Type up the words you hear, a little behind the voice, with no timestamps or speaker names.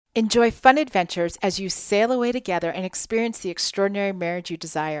Enjoy fun adventures as you sail away together and experience the extraordinary marriage you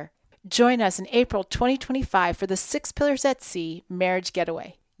desire. Join us in April 2025 for the 6 Pillars at Sea Marriage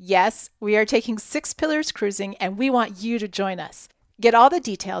Getaway. Yes, we are taking 6 Pillars cruising and we want you to join us. Get all the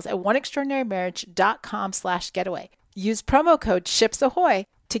details at oneextraordinarymarriage.com/getaway. Use promo code SHIPSAHOY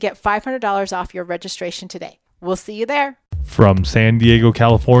to get $500 off your registration today. We'll see you there. From San Diego,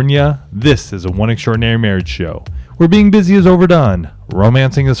 California, this is a One Extraordinary Marriage show, where being busy is overdone,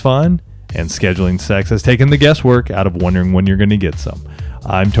 romancing is fun, and scheduling sex has taken the guesswork out of wondering when you're going to get some.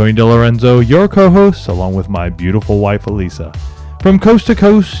 I'm Tony DeLorenzo, your co-host, along with my beautiful wife, Elisa. From coast to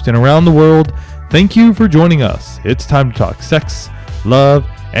coast and around the world, thank you for joining us. It's time to talk sex, love,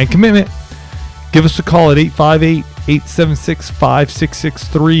 and commitment. Give us a call at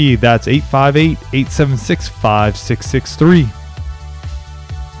 858-876-5663. That's 858-876-5663.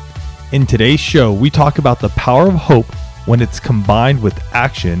 In today's show, we talk about the power of hope when it's combined with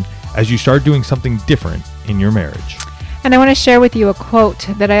action as you start doing something different in your marriage. And I want to share with you a quote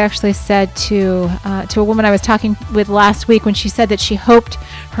that I actually said to a woman I was talking with last week when she said that she hoped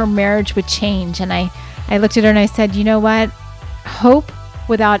her marriage would change. And I looked at her and I said, you know what? Hope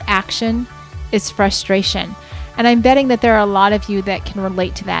without action is frustration. And I'm betting that there are a lot of you that can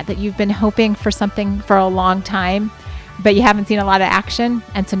relate to that you've been hoping for something for a long time, but you haven't seen a lot of action.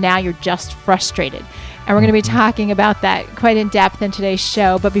 And so now you're just frustrated. And we're going to be talking about that quite in depth in today's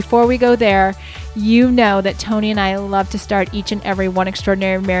show. But before we go there, you know that Tony and I love to start each and every One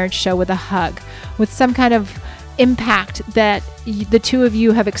Extraordinary Marriage show with a hug, with some kind of impact that the two of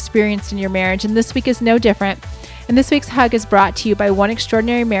you have experienced in your marriage. And this week is no different. And this week's hug is brought to you by One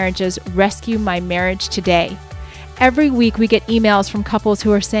Extraordinary Marriage's Rescue My Marriage Today. Every week we get emails from couples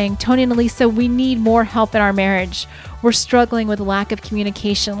who are saying, Tony and Elisa, we need more help in our marriage. We're struggling with lack of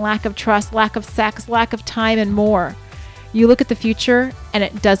communication, lack of trust, lack of sex, lack of time, and more. You look at the future and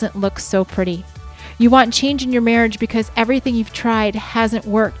it doesn't look so pretty. You want change in your marriage because everything you've tried hasn't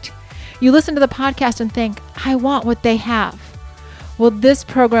worked. You listen to the podcast and think, I want what they have. Well, this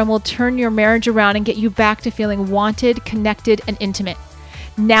program will turn your marriage around and get you back to feeling wanted, connected, and intimate.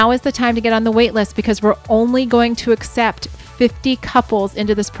 Now is the time to get on the wait list because we're only going to accept 50 couples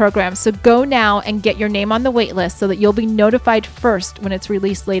into this program. So go now and get your name on the wait list so that you'll be notified first when it's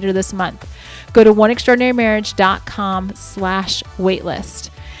released later this month. Go to oneextraordinarymarriage.com/waitlist.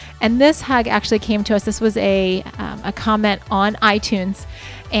 And this hug actually came to us. This was a comment on iTunes,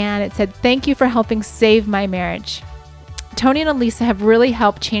 and it said, thank you for helping save my marriage. Tony and Elisa have really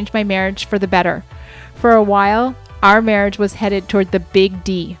helped change my marriage for the better. For a while, our marriage was headed toward the big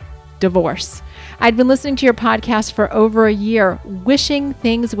D, divorce. I'd been listening to your podcast for over a year, wishing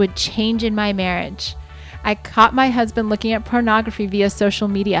things would change in my marriage. I caught my husband looking at pornography via social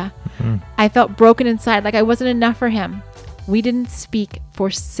media. Mm-hmm. I felt broken inside, like I wasn't enough for him. We didn't speak for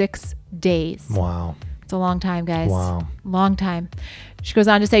 6 days. Wow. It's a long time, guys. Wow. Long time. She goes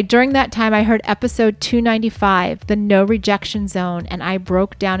on to say, during that time, I heard episode 295, the no rejection zone, and I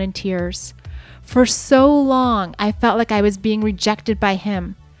broke down in tears. For so long, I felt like I was being rejected by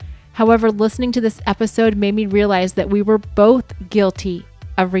him. However, listening to this episode made me realize that we were both guilty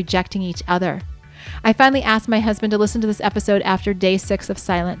of rejecting each other. I finally asked my husband to listen to this episode after day 6 of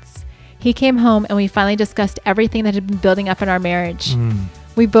silence. He came home and we finally discussed everything that had been building up in our marriage.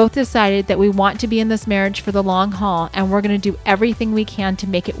 We both decided that we want to be in this marriage for the long haul, and we're going to do everything we can to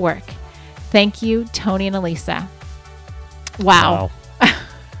make it work. Thank you, Tony and Elisa. Wow.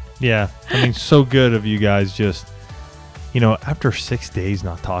 Yeah. I mean, so good of you guys just, after 6 days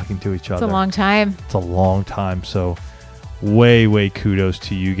not talking to each other. It's a long time. It's a long time. So way kudos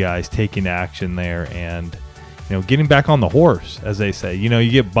to you guys taking action there and, getting back on the horse, as they say. You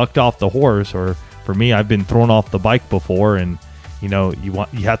get bucked off the horse, or for me, I've been thrown off the bike before, and you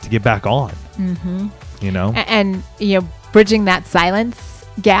have to get back on. Mm-hmm. And bridging that silence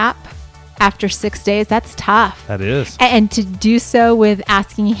gap after 6 days, that's tough. That is. And to do so with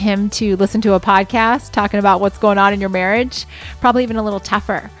asking him to listen to a podcast talking about what's going on in your marriage, probably even a little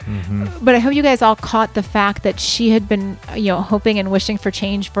tougher. Mm-hmm. But I hope you guys all caught the fact that she had been, hoping and wishing for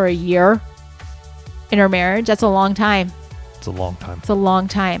change for a year in her marriage. That's a long time. It's a long time. It's a long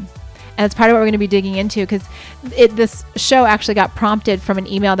time. And it's part of what we're going to be digging into, because this show actually got prompted from an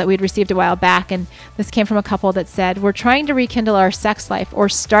email that we'd received a while back. And this came from a couple that said, we're trying to rekindle our sex life or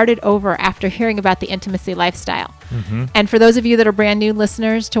start it over after hearing about the intimacy lifestyle. Mm-hmm. And for those of you that are brand new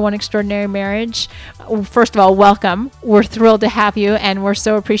listeners to One Extraordinary Marriage, first of all, welcome. We're thrilled to have you, and we're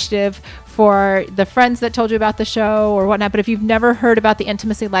so appreciative for the friends that told you about the show or whatnot. But if you've never heard about the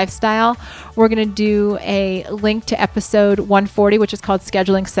intimacy lifestyle, we're going to do a link to episode 140, which is called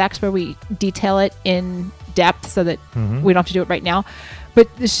Scheduling Sex, where we detail it in depth so that we don't have to do it right now. But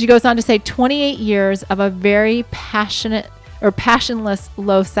she goes on to say 28 years of a very passionate or passionless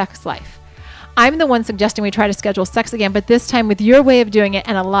low sex life. I'm the one suggesting we try to schedule sex again, but this time with your way of doing it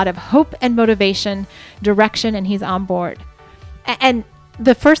and a lot of hope and motivation, direction, and he's on board. And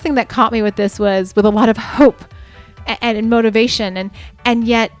the first thing that caught me with this was with a lot of hope and motivation, and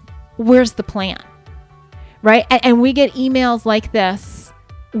yet where's the plan, right? And we get emails like this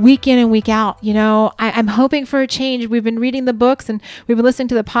week in and week out. I'm hoping for a change. We've been reading the books and we've been listening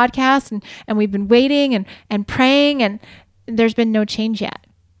to the podcast and we've been waiting and praying, and there's been no change yet.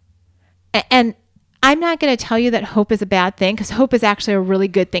 And I'm not going to tell you that hope is a bad thing, because hope is actually a really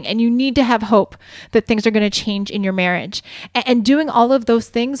good thing. And you need to have hope that things are going to change in your marriage. And doing all of those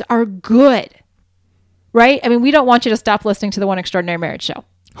things are good, right? I mean, we don't want you to stop listening to the One Extraordinary Marriage show.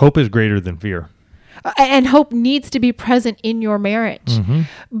 Hope is greater than fear. And hope needs to be present in your marriage. Mm-hmm.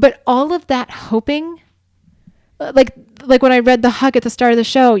 But all of that hoping, like when I read the hug at the start of the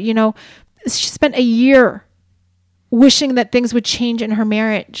show, she spent a year wishing that things would change in her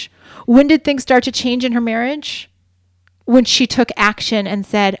marriage. When did things start to change in her marriage? When she took action and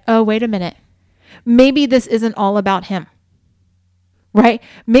said, oh, wait a minute. Maybe this isn't all about him, right?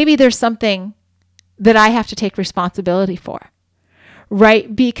 Maybe there's something that I have to take responsibility for,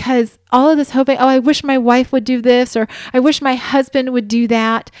 right? Because all of this hoping, oh, I wish my wife would do this, or I wish my husband would do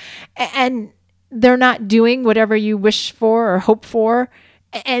that. And they're not doing whatever you wish for or hope for.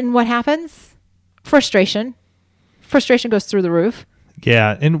 And what happens? Frustration. Frustration goes through the roof.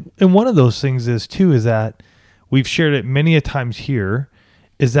 Yeah. And one of those things is that we've shared it many a times here,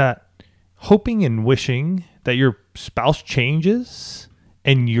 is that hoping and wishing that your spouse changes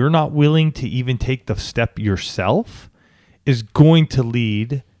and you're not willing to even take the step yourself is going to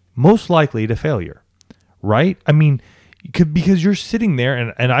lead most likely to failure, right? I mean, because you're sitting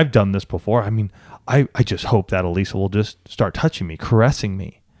there, and I've done this before. I mean, I just hope that Elisa will just start touching me, caressing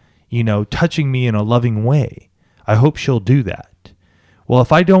me, touching me in a loving way. I hope she'll do that. Well,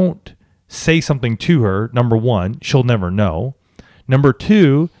 if I don't say something to her, number one, she'll never know. Number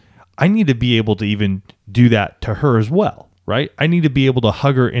two, I need to be able to even do that to her as well, right? I need to be able to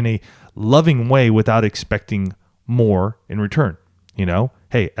hug her in a loving way without expecting more in return.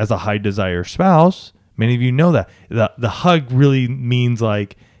 Hey, as a high desire spouse, many of you know that the hug really means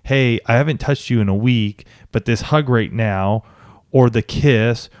like, hey, I haven't touched you in a week, but this hug right now, or the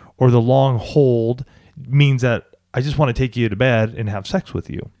kiss, or the long hold means that I just want to take you to bed and have sex with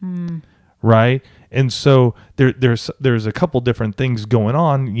you. Right? And so there's a couple different things going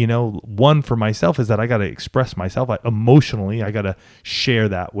on. One for myself is that I got to express myself emotionally. I got to share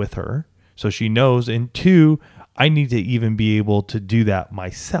that with her so she knows. And two, I need to even be able to do that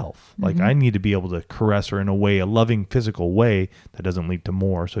myself. Mm-hmm. Like I need to be able to caress her in a loving physical way that doesn't lead to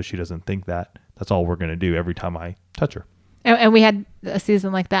more, so she doesn't think that that's all we're going to do every time I touch her. And we had a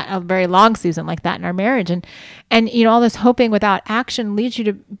season like that, a very long season like that in our marriage. And all this hoping without action leads you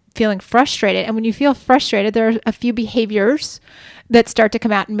to feeling frustrated. And when you feel frustrated, there are a few behaviors that start to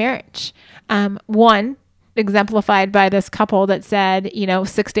come out in marriage. One, exemplified by this couple that said,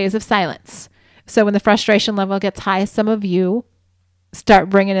 6 days of silence. So when the frustration level gets high, some of you start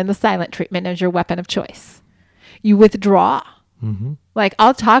bringing in the silent treatment as your weapon of choice. You withdraw. Mm-hmm. Like,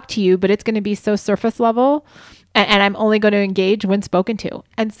 I'll talk to you, but it's going to be so surface level. And I'm only going to engage when spoken to.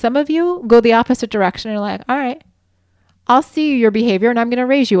 And some of you go the opposite direction and are like, all right, I'll see your behavior and I'm going to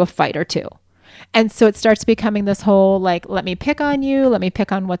raise you a fight or two. And so it starts becoming this whole, like, let me pick on you. Let me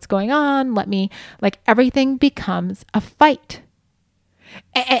pick on what's going on. Everything becomes a fight.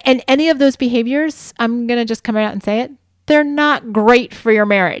 And any of those behaviors, I'm going to just come out and say it, they're not great for your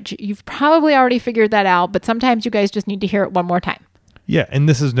marriage. You've probably already figured that out, but sometimes you guys just need to hear it one more time. Yeah. And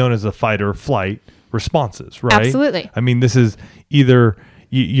this is known as the fight or flight responses, right? Absolutely. I mean, this is either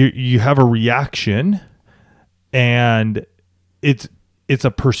you have a reaction and it's a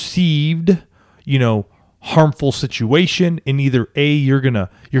perceived, harmful situation, and either A, you're gonna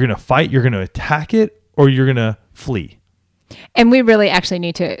fight, you're gonna attack it, or you're gonna flee. And we really actually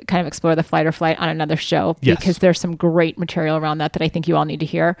need to kind of explore the fight or flight on another show, because there's some great material around that I think you all need to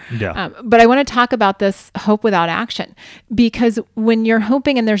hear. Yeah. But I want to talk about this hope without action, because when you're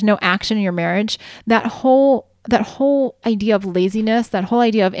hoping and there's no action in your marriage, that whole idea of laziness, that whole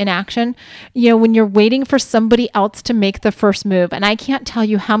idea of inaction, when you're waiting for somebody else to make the first move. And I can't tell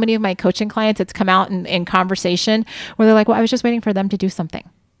you how many of my coaching clients, it's come out in conversation where they're like, well, I was just waiting for them to do something.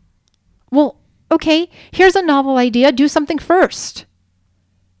 Well, okay, here's a novel idea. Do something first,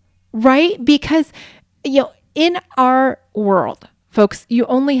 right? Because, in our world, folks, you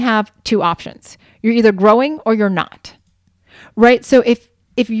only have two options. You're either growing or you're not, right? So if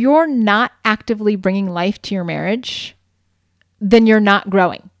you're not actively bringing life to your marriage, then you're not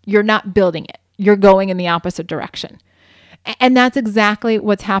growing. You're not building it. You're going in the opposite direction. And that's exactly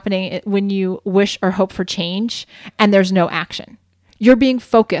what's happening when you wish or hope for change and there's no action. You're being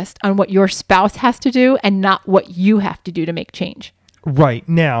focused on what your spouse has to do and not what you have to do to make change. Right.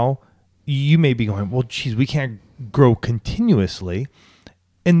 Now, you may be going, well, geez, we can't grow continuously.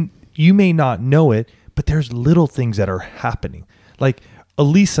 And you may not know it, but there's little things that are happening. Like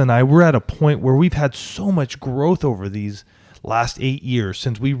Elisa and I, we're at a point where we've had so much growth over these last 8 years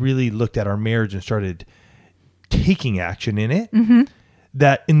since we really looked at our marriage and started taking action in it,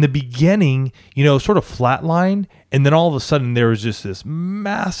 that in the beginning, sort of flatlined. And then all of a sudden there was just this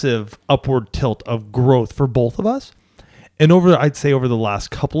massive upward tilt of growth for both of us. And I'd say over the last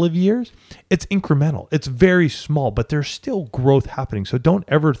couple of years, it's incremental. It's very small, but there's still growth happening. So don't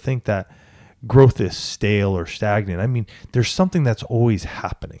ever think that growth is stale or stagnant. I mean, there's something that's always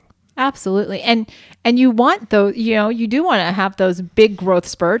happening. Absolutely. And you want those, you do want to have those big growth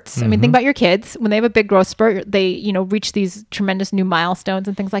spurts. I mean, think about your kids. When they have a big growth spurt, they, reach these tremendous new milestones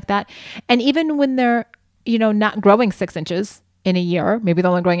and things like that. And even when they're, not growing 6 inches in a year, maybe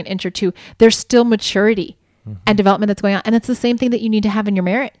they're only growing an inch or two, there's still maturity and development that's going on. And it's the same thing that you need to have in your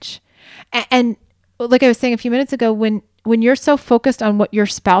marriage. And like I was saying a few minutes ago, when you're so focused on what your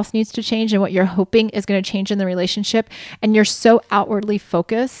spouse needs to change and what you're hoping is going to change in the relationship, and you're so outwardly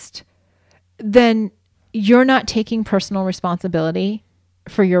focused, then you're not taking personal responsibility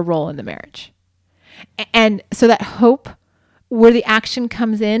for your role in the marriage. And so that hope, where the action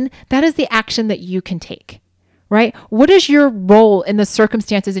comes in, that is the action that you can take. Right? What is your role in the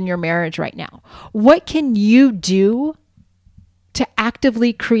circumstances in your marriage right now? What can you do to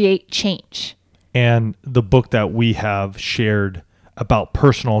actively create change? And the book that we have shared about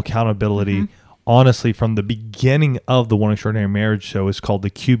personal accountability, honestly, from the beginning of the One Extraordinary Marriage Show is called the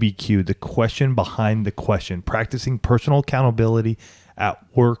QBQ, the question behind the question, practicing personal accountability at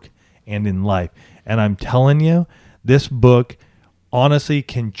work and in life. And I'm telling you, this book honestly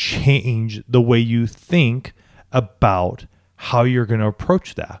can change the way you think about how you're going to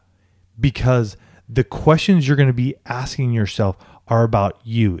approach that, because the questions you're going to be asking yourself are about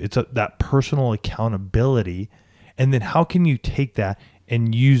you. It's that personal accountability. And then how can you take that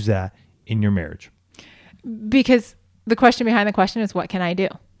and use that in your marriage? Because the question behind the question is, what can I do?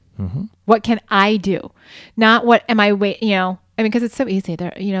 What can I do? Not what am I because it's so easy.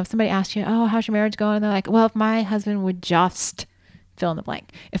 There, if somebody asks you, oh, how's your marriage going? And they're like, well, if my husband would just fill in the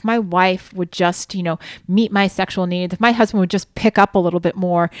blank. If my wife would just, meet my sexual needs, if my husband would just pick up a little bit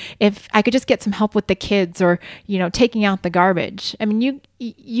more, if I could just get some help with the kids or, taking out the garbage. I mean,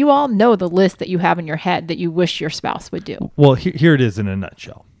 you all know the list that you have in your head that you wish your spouse would do. Well, here it is in a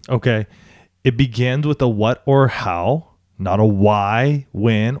nutshell. Okay. It begins with a what or how, not a why,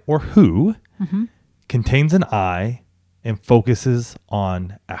 when, or who, contains an I, and focuses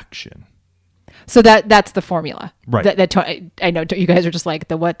on action. So that's the formula. Right. I know you guys are just like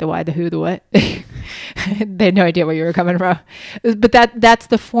the what, the why, the who, the what. They had no idea where you were coming from. But that's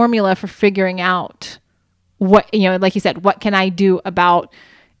the formula for figuring out what, like you said, what can I do about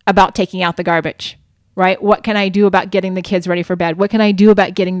taking out the garbage, right? What can I do about getting the kids ready for bed? What can I do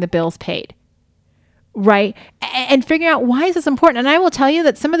about getting the bills paid? Right? And figuring out, why is this important? And I will tell you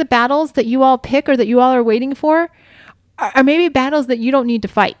that some of the battles that you all pick or that you all are waiting for are maybe battles that you don't need to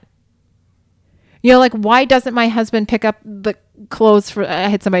fight. Like, why doesn't my husband pick up the clothes for, I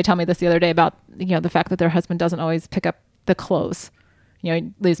had somebody tell me this the other day about, the fact that their husband doesn't always pick up the clothes. He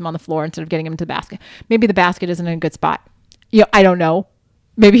leaves them on the floor instead of getting them into the basket. Maybe the basket isn't in a good spot. I don't know.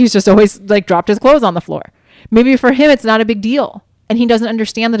 Maybe he's just always dropped his clothes on the floor. Maybe for him, it's not a big deal. And he doesn't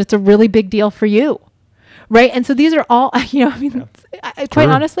understand that it's a really big deal for you. Right. And so these are all, quite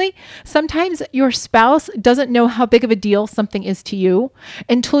honestly, sometimes your spouse doesn't know how big of a deal something is to you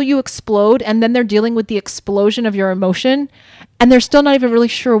until you explode. And then they're dealing with the explosion of your emotion. And they're still not even really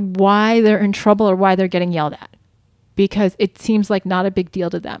sure why they're in trouble or why they're getting yelled at, because it seems like not a big deal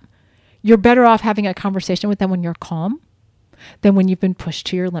to them. You're better off having a conversation with them when you're calm than when you've been pushed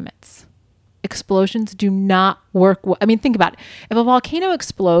to your limits. Explosions do not work. I mean, think about it. If a volcano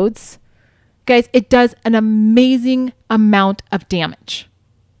explodes, guys, it does an amazing amount of damage,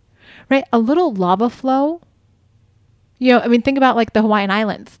 right? A little lava flow, think about the Hawaiian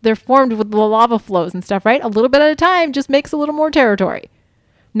Islands. They're formed with the lava flows and stuff, right? A little bit at a time just makes a little more territory.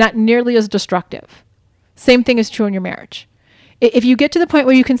 Not nearly as destructive. Same thing is true in your marriage. If you get to the point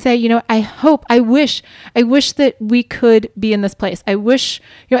where you can say, I wish that we could be in this place. I wish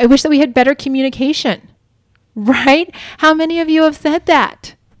that we had better communication, right? How many of you have said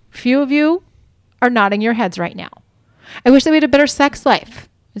that? Few of you are nodding your heads right now. I wish that we had a better sex life.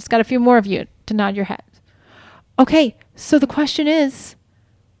 I just got a few more of you to nod your heads. Okay, so the question is,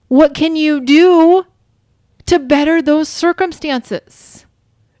 what can you do to better those circumstances?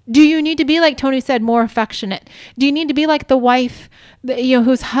 Do you need to be, like Tony said, more affectionate? Do you need to be like the wife,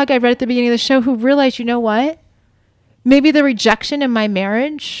 whose hug I read at the beginning of the show, who realized, you know what? Maybe the rejection in my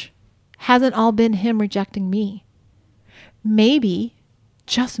marriage hasn't all been him rejecting me. Maybe,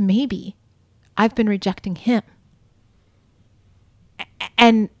 just maybe, I've been rejecting him.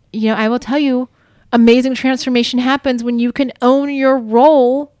 And, I will tell you, amazing transformation happens when you can own your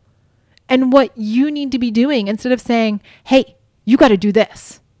role and what you need to be doing instead of saying, hey, you got to do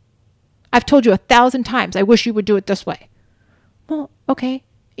this. I've told you 1,000 times, I wish you would do it this way. Well, okay.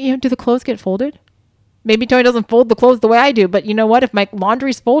 Do the clothes get folded? Maybe Tony doesn't fold the clothes the way I do, but you know what? If my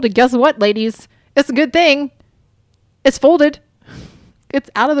laundry's folded, guess what, ladies? It's a good thing. It's folded. It's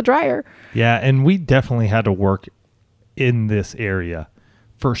out of the dryer. Yeah, and we definitely had to work in this area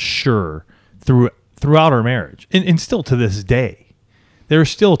for sure throughout our marriage. And still to this day, there are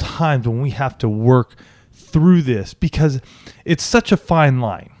still times when we have to work through this because it's such a fine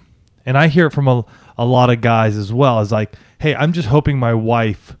line. And I hear it from a lot of guys as well, as like, hey, I'm just hoping my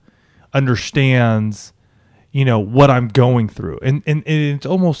wife understands, what I'm going through. And it's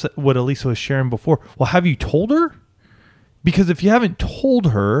almost what Elisa was sharing before. Well, have you told her? Because if you haven't told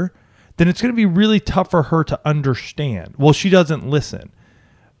her, then it's going to be really tough for her to understand. Well, she doesn't listen.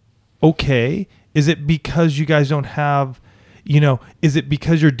 Okay. Is it because you guys don't have, is it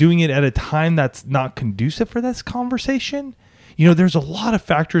because you're doing it at a time that's not conducive for this conversation? There's a lot of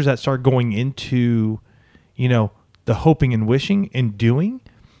factors that start going into, the hoping and wishing and doing.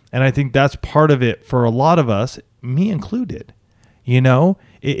 And I think that's part of it for a lot of us, me included.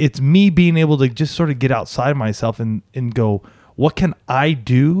 It's me being able to just sort of get outside myself and go, what can I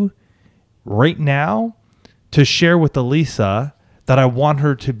do right now to share with Elisa that I want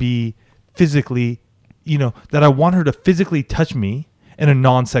her to be physically, that I want her to physically touch me in a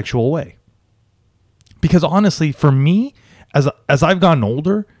non-sexual way? Because honestly, for me, as I've gotten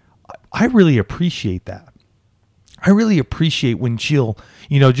older, I really appreciate that. I really appreciate when she'll,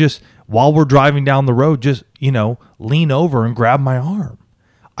 just while we're driving down the road, just, lean over and grab my arm.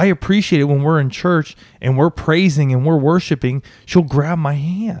 I appreciate it when we're in church and we're praising and we're worshiping, she'll grab my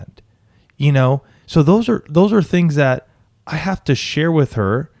hand, So those are things that I have to share with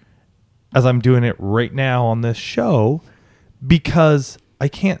her as I'm doing it right now on this show, because I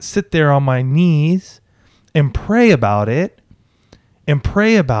can't sit there on my knees and pray about it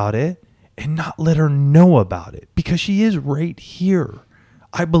and not let her know about it, because she is right here.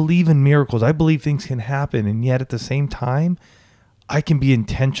 I believe in miracles. I believe things can happen. And yet at the same time, I can be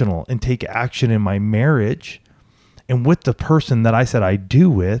intentional and take action in my marriage and with the person that I said I do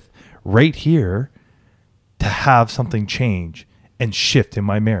with right here to have something change and shift in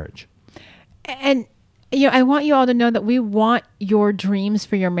my marriage. And, I want you all to know that we want your dreams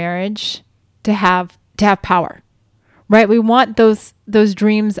for your marriage to have power, right? We want those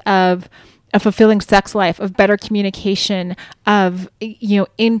dreams of a fulfilling sex life, of better communication, of,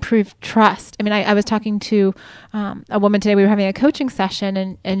 improved trust. I mean, I was talking to a woman today. We were having a coaching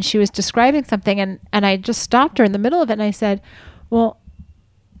session and she was describing something and I just stopped her in the middle of it and I said, well,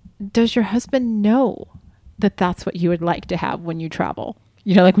 does your husband know that that's what you would like to have when you travel?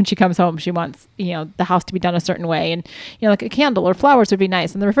 Like when she comes home, she wants, the house to be done a certain way and, like a candle or flowers would be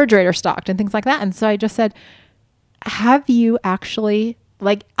nice and the refrigerator stocked and things like that. And so I just said, have you actually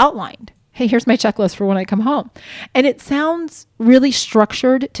outlined, hey, here's my checklist for when I come home? And it sounds really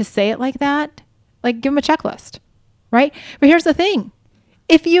structured to say it like that. Give them a checklist, right? But here's the thing.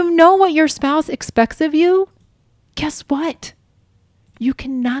 If you know what your spouse expects of you, guess what? You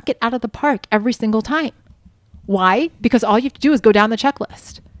can knock it out of the park every single time. Why? Because all you have to do is go down the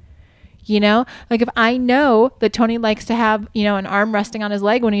checklist. If I know that Tony likes to have, an arm resting on his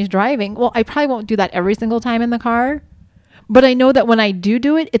leg when he's driving, well, I probably won't do that every single time in the car, but I know that when I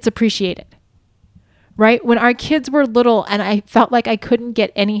do it, it's appreciated, right? When our kids were little and I felt like I couldn't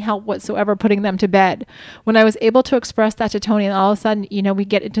get any help whatsoever putting them to bed, when I was able to express that to Tony, and all of a sudden, we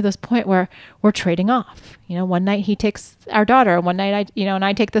get into this point where we're trading off. One night he takes our daughter, one night and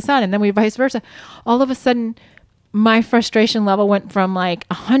I take the son, and then we vice versa. All of a sudden, my frustration level went from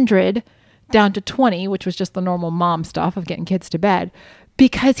 100 down to 20, which was just the normal mom stuff of getting kids to bed,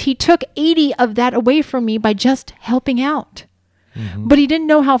 because he took 80 of that away from me by just helping out. Mm-hmm. But he didn't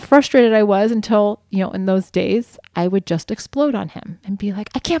know how frustrated I was until, in those days, I would just explode on him and be like,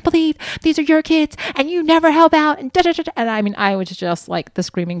 I can't believe these are your kids and you never help out. And And I mean, I was just like the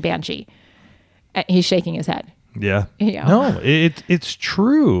screaming banshee. And he's shaking his head. Yeah. No, it's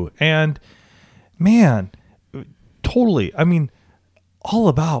true. And man, totally. I mean, all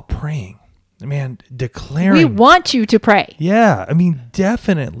about praying. man, declaring. We want you to pray. Yeah, I mean,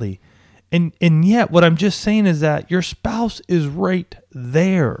 definitely. And yet what I'm just saying is that your spouse is right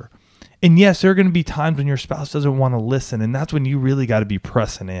there. And yes, there are going to be times when your spouse doesn't want to listen, and that's when you really got to be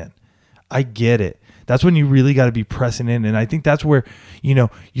pressing in. I get it. That's when you really got to be pressing in. And I think that's where,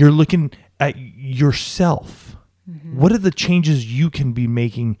 you're looking at yourself. Mm-hmm. What are the changes you can be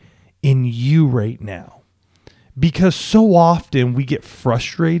making in you right now? Because so often we get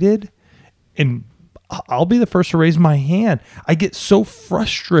frustrated, and I'll be the first to raise my hand. I get so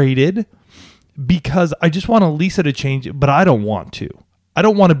frustrated because I just want Lisa to change it, but I don't want to. I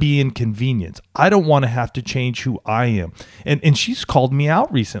don't want to be inconvenienced. I don't want to have to change who I am. And she's called me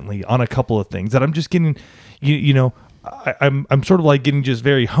out recently on a couple of things that I'm just getting, I'm sort of like getting just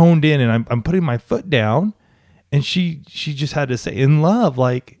very honed in, and I'm putting my foot down. And she just had to say in love,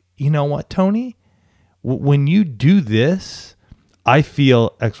 like, you know what, Tony, when you do this, I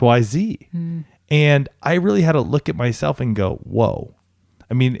feel X, Y, Z. Mm. And I really had to look at myself and go, whoa.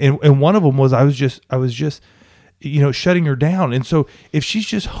 I mean, and one of them was I was just, shutting her down. And so if she's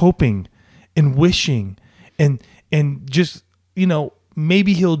just hoping and wishing and just,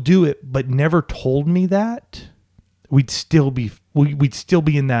 maybe he'll do it, but never told me that, we'd still be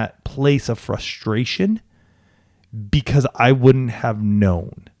in that place of frustration because I wouldn't have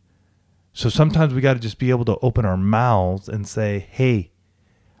known. So sometimes we got to just be able to open our mouths and say, hey,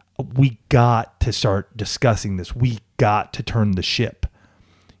 we got to start discussing this. We got to turn the ship.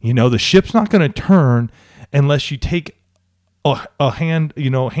 The ship's not going to turn unless you take a hand,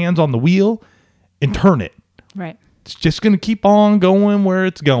 hands on the wheel and turn it. Right. It's just going to keep on going where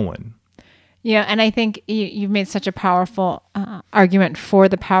it's going. Yeah. And I think you've made such a powerful argument for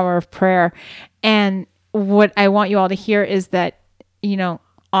the power of prayer. And what I want you all to hear is that,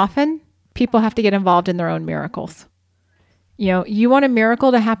 often people have to get involved in their own miracles. You want a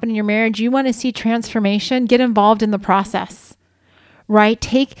miracle to happen in your marriage. You want to see transformation, get involved in the process, right?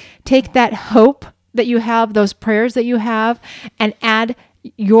 Take that hope that you have, those prayers that you have, and add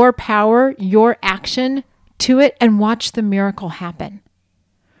your power, your action to it, and watch the miracle happen,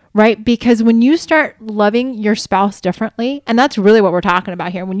 right? Because when you start loving your spouse differently, and that's really what we're talking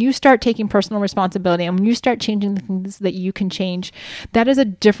about here, when you start taking personal responsibility and when you start changing the things that you can change, that is a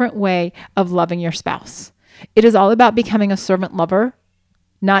different way of loving your spouse. It is all about becoming a servant lover,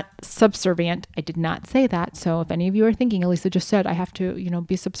 not subservient. I did not say that. So if any of you are thinking, Elisa just said, I have to,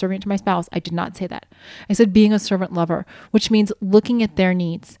 be subservient to my spouse. I did not say that. I said being a servant lover, which means looking at their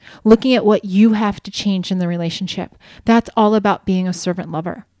needs, looking at what you have to change in the relationship. That's all about being a servant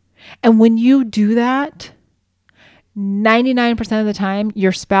lover. And when you do that, 99% of the time,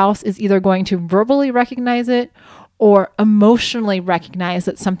 your spouse is either going to verbally recognize it or emotionally recognize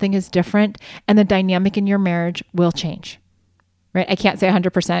that something is different, and the dynamic in your marriage will change, right? I can't say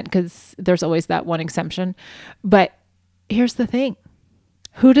 100% because there's always that one exemption. But here's the thing.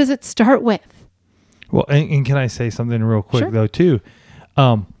 Who does it start with? Well, and can I say something real quick, though, too?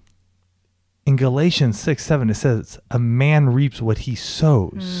 In Galatians 6:7, it says, a man reaps what he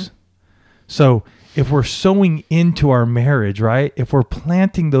sows. So if we're sowing into our marriage, right? If we're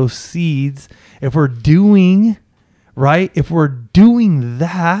planting those seeds, if we're doing... right? If we're doing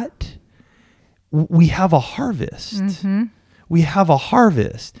that, we have a harvest. Mm-hmm. We have a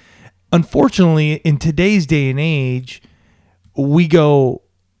harvest. Unfortunately, in today's day and age, we go,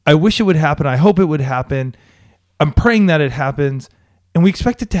 I wish it would happen. I hope it would happen. I'm praying that it happens. And we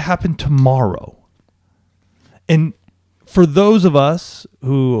expect it to happen tomorrow. And for those of us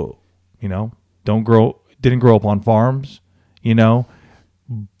who, didn't grow up on farms,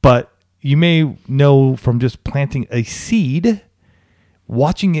 but you may know from just planting a seed,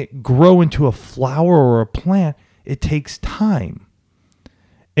 watching it grow into a flower or a plant, it takes time.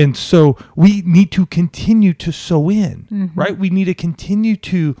 And so we need to continue to sow in, right? We need to continue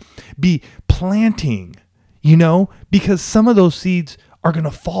to be planting, because some of those seeds are going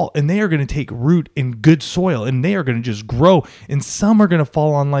to fall and they are going to take root in good soil and they are going to just grow. And some are going to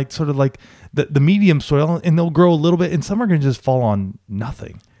fall on the medium soil and they'll grow a little bit, and some are going to just fall on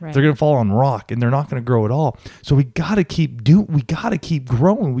nothing. Right. They're going to fall on rock and they're not going to grow at all. So we got to keep growing. We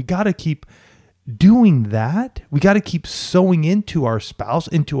got to keep doing that. We got to keep sowing into our spouse,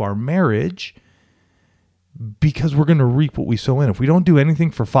 into our marriage, because we're going to reap what we sow in. If we don't do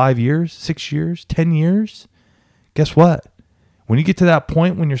anything for 5 years, 6 years, 10 years, guess what? When you get to that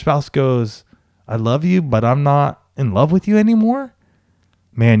point when your spouse goes, I love you, but I'm not in love with you anymore,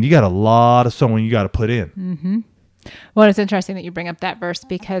 man, you got a lot of sowing you got to put in. Mm-hmm. Well, it's interesting that you bring up that verse,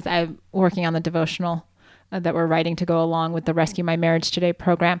 because I'm working on the devotional that we're writing to go along with the Rescue My Marriage Today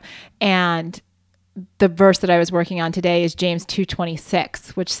program. And the verse that I was working on today is James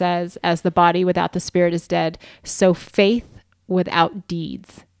 2:26, which says, as the body without the spirit is dead, so faith without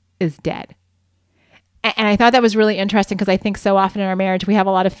deeds is dead. And I thought that was really interesting because I think so often in our marriage, we have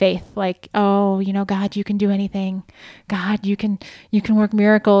a lot of faith, like, oh, you know, God, you can do anything. God, you can work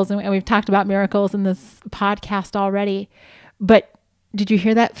miracles. And we've talked about miracles in this podcast already. But did you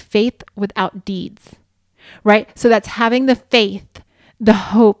hear that? Faith without deeds, right? So that's having the faith, the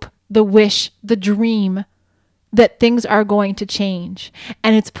hope, the wish, the dream that things are going to change.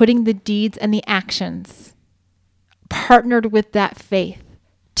 And it's putting the deeds and the actions partnered with that faith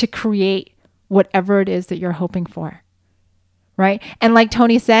to create whatever it is that you're hoping for, right? And like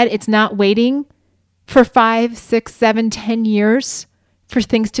Tony said, it's not waiting for 5, 6, 7, 10 years for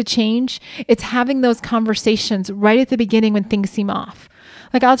things to change. It's having those conversations right at the beginning when things seem off.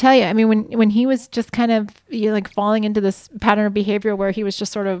 Like I'll tell you, I mean, when he was just kind of like falling into this pattern of behavior where he was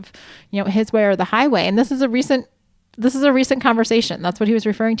just sort of, his way or the highway. And this is a recent conversation. That's what he was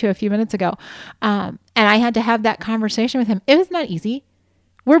referring to a few minutes ago. And I had to have that conversation with him. It was not easy.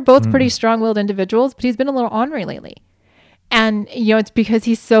 We're both pretty strong-willed individuals, but he's been a little ornery lately. And, it's because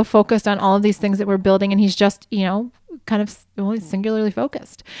he's so focused on all of these things that we're building, and he's just, kind of singularly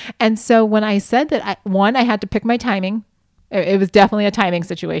focused. And so when I said that, I had to pick my timing. It was definitely a timing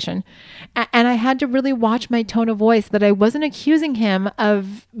situation. And I had to really watch my tone of voice, that I wasn't accusing him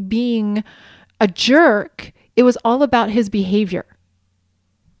of being a jerk. It was all about his behavior,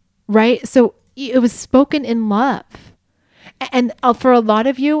 right? So it was spoken in love. And for a lot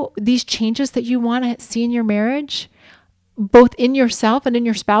of you, these changes that you want to see in your marriage, both in yourself and in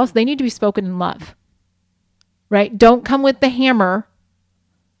your spouse, they need to be spoken in love, right? Don't come with the hammer.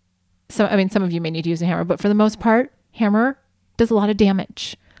 Some of you may need to use a hammer, but for the most part, hammer does a lot of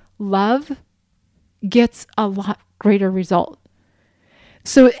damage. Love gets a lot greater result.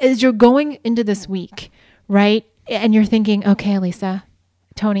 So as you're going into this week, right? And you're thinking, okay, Lisa,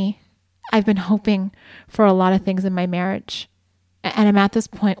 Tony, I've been hoping for a lot of things in my marriage. And I'm at this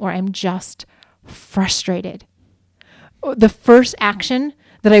point where I'm just frustrated. The first action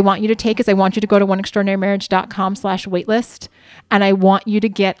that I want you to take is I want you to go to oneextraordinarymarriage.com/waitlist. And I want you to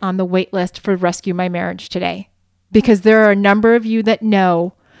get on the wait list for Rescue My Marriage today. Because there are a number of you that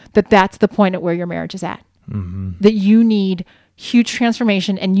know that that's the point at where your marriage is at. Mm-hmm. That you need huge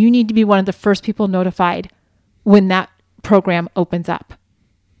transformation, and you need to be one of the first people notified when that program opens up.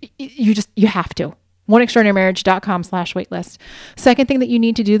 You have to. oneextraordinarymarriage.com/waitlist. Second thing that you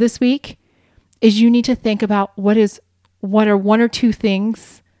need to do this week is you need to think about what are one or two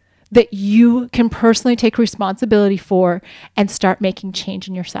things that you can personally take responsibility for and start making change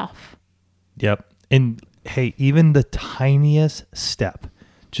in yourself. Yep. And hey, even the tiniest step,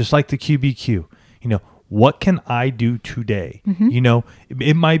 just like the QBQ, what can I do today? Mm-hmm.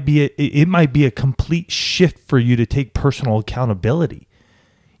 It might be a complete shift for you to take personal accountability.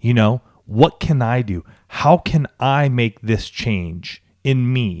 What can I do? How can I make this change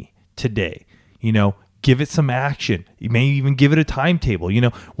in me today? Give it some action. You may even give it a timetable.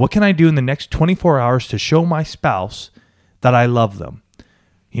 What can I do in the next 24 hours to show my spouse that I love them?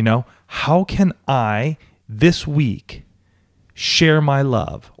 How can I this week share my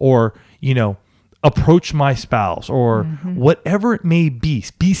love, or, approach my spouse, or whatever it may be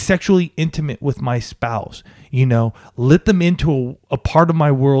sexually intimate with my spouse, let them into a part of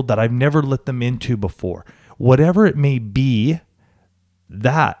my world that I've never let them into before. Whatever it may be,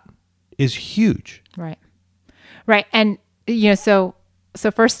 that is huge. Right. And, so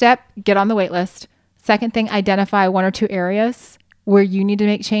first step, get on the wait list. Second thing, identify one or two areas where you need to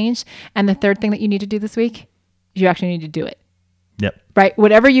make change. And the third thing that you need to do this week, you actually need to do it. Yep. Right.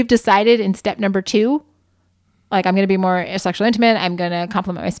 Whatever you've decided in step number 2, like I'm going to be more sexually intimate. I'm going to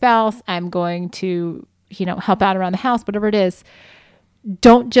compliment my spouse. I'm going to, help out around the house, whatever it is.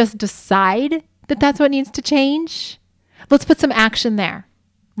 Don't just decide that that's what needs to change. Let's put some action there,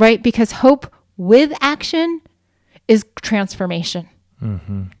 right? Because hope with action is transformation.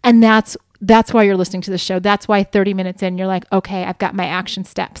 Mm-hmm. And that's why you're listening to the show. That's why 30 minutes in, you're like, okay, I've got my action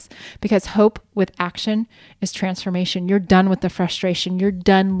steps. Because hope with action is transformation. You're done with the frustration. You're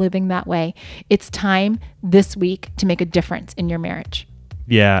done living that way. It's time this week to make a difference in your marriage.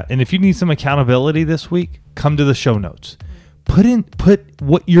 Yeah. And if you need some accountability this week, come to the show notes. Put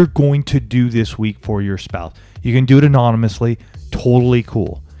what you're going to do this week for your spouse. You can do it anonymously. Totally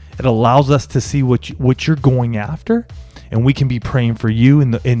cool. It allows us to see what you're going after. And we can be praying for you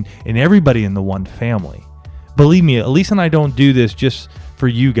and everybody in the one family. Believe me, Elise and I don't do this just for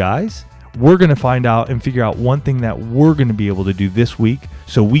you guys. We're going to find out and figure out one thing that we're going to be able to do this week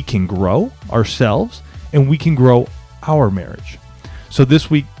so we can grow ourselves and we can grow our marriage. So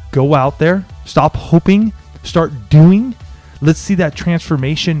this week, go out there, Stop hoping, start doing. Let's see that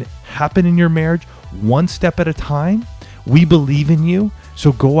transformation happen in your marriage one step at a time. We believe in you.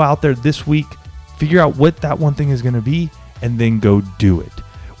 So go out there this week, figure out what that one thing is going to be, and then go do it.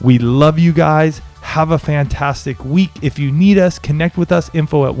 We love you guys. Have a fantastic week. If you need us, connect with us,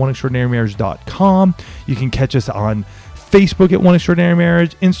 info@oneextraordinarymarriage.com. You can catch us on Facebook at One Extraordinary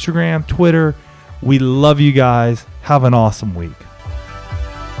Marriage, Instagram, Twitter. We love you guys. Have an awesome week.